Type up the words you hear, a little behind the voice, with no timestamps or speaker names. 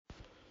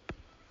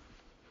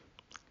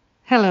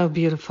Hello,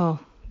 beautiful.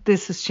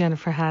 This is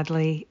Jennifer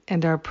Hadley,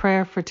 and our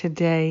prayer for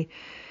today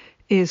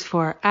is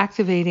for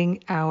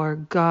activating our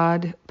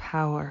God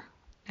power,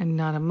 and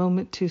not a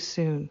moment too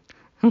soon.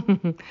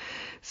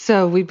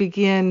 So we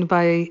begin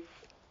by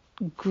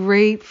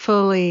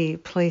gratefully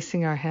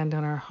placing our hand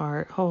on our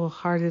heart,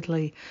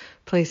 wholeheartedly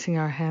placing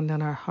our hand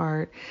on our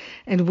heart.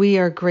 And we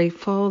are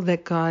grateful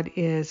that God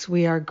is.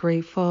 We are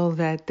grateful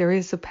that there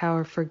is a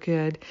power for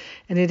good,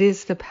 and it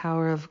is the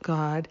power of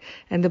God.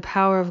 And the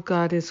power of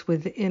God is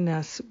within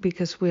us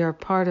because we are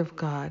part of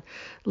God.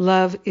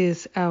 Love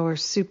is our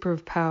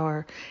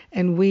superpower,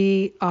 and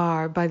we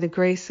are, by the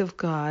grace of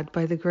God,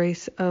 by the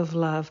grace of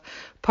love,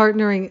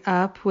 partnering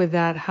up with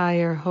that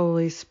higher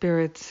Holy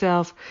Spirit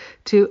self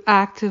to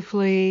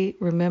actively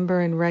remember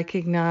and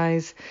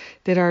recognize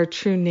that our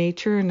true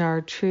nature and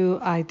our true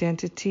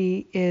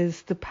identity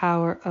is the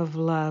power of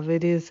love.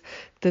 It is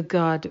the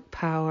God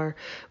power.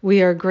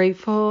 We are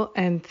grateful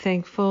and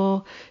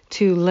thankful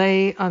to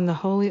lay on the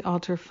holy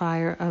altar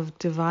fire of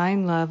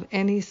divine love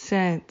any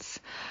sense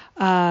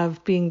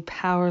of being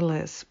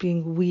powerless,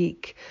 being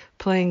weak,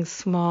 playing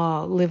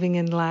small, living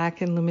in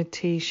lack and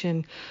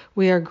limitation.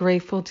 We are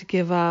grateful to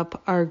give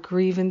up our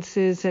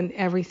grievances and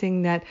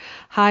everything that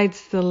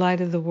hides the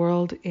light of the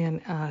world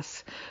in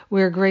us.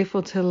 We are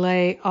grateful to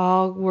lay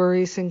all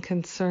worries and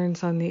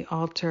concerns on the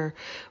altar.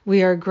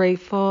 We are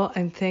grateful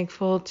and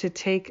thankful to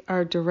take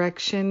our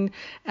direction,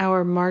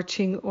 our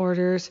marching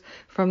orders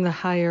from the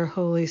higher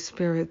Holy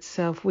Spirit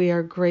self. We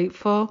are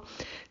grateful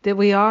that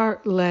we are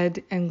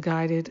led and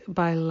guided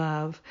by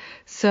love.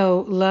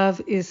 So love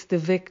is the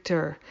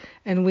victor,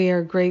 and we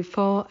are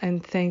grateful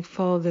and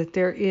thankful that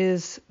there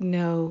is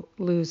no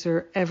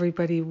loser.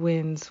 Everybody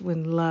wins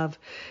when love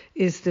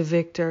is the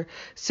victor.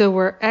 So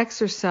we're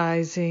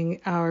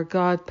exercising our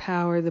God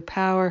power, the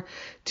power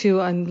to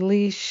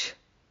unleash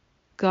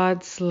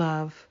God's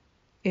love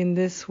in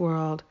this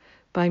world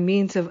by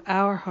means of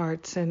our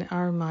hearts and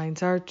our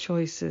minds, our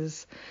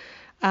choices.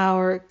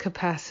 Our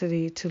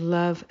capacity to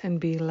love and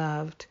be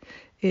loved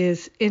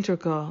is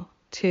integral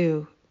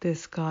to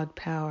this God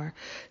power.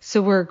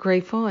 So we're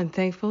grateful and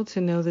thankful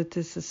to know that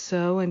this is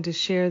so and to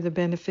share the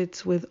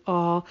benefits with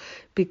all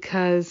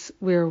because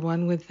we're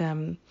one with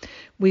them.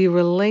 We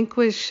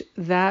relinquish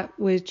that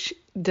which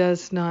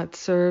does not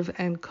serve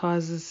and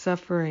causes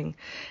suffering,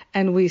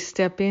 and we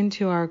step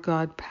into our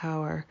God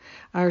power,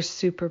 our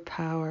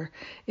superpower.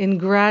 In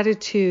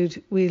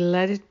gratitude, we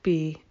let it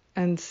be,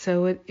 and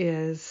so it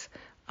is.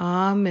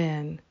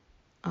 Amen.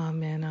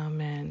 Amen.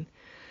 Amen.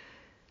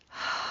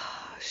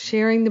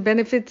 Sharing the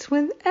benefits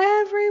with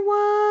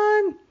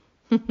everyone.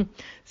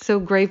 So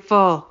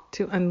grateful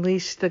to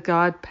unleash the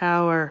God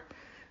power.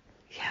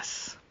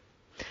 Yes.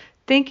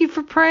 Thank you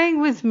for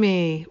praying with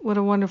me. What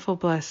a wonderful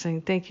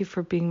blessing. Thank you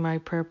for being my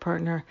prayer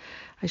partner.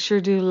 I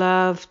sure do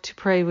love to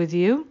pray with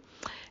you,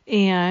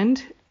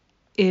 and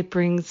it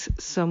brings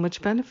so much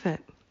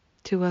benefit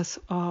to us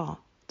all.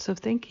 So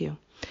thank you.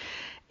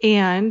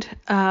 And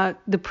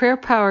the prayer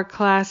power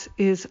class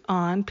is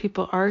on.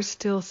 People are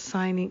still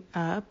signing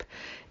up,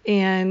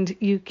 and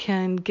you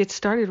can get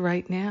started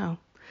right now.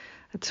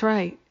 That's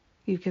right.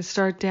 You can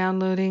start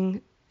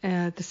downloading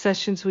the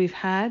sessions we've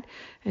had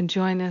and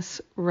join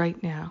us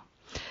right now.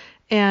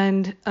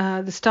 And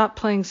the Stop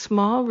Playing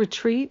Small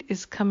retreat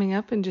is coming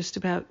up in just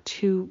about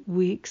 2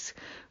 weeks.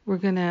 We're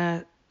going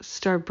to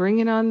start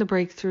bringing on the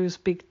breakthroughs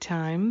big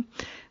time,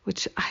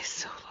 which I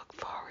so look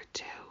forward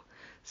to.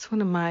 It's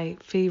one of my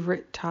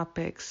favorite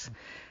topics.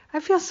 I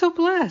feel so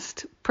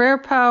blessed. Prayer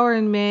Power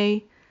in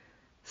May,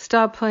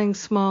 Stop Playing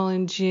Small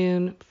in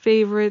June,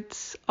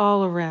 favorites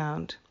all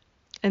around.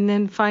 And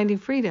then Finding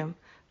Freedom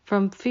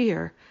from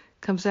Fear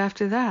comes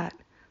after that.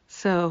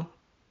 So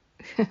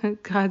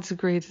God's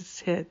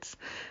greatest hits.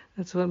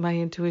 That's what my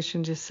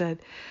intuition just said.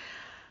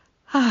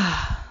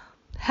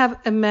 Have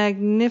a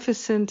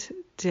magnificent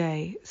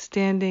day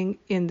standing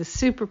in the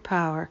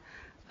superpower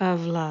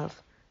of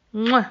love.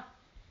 Mwah.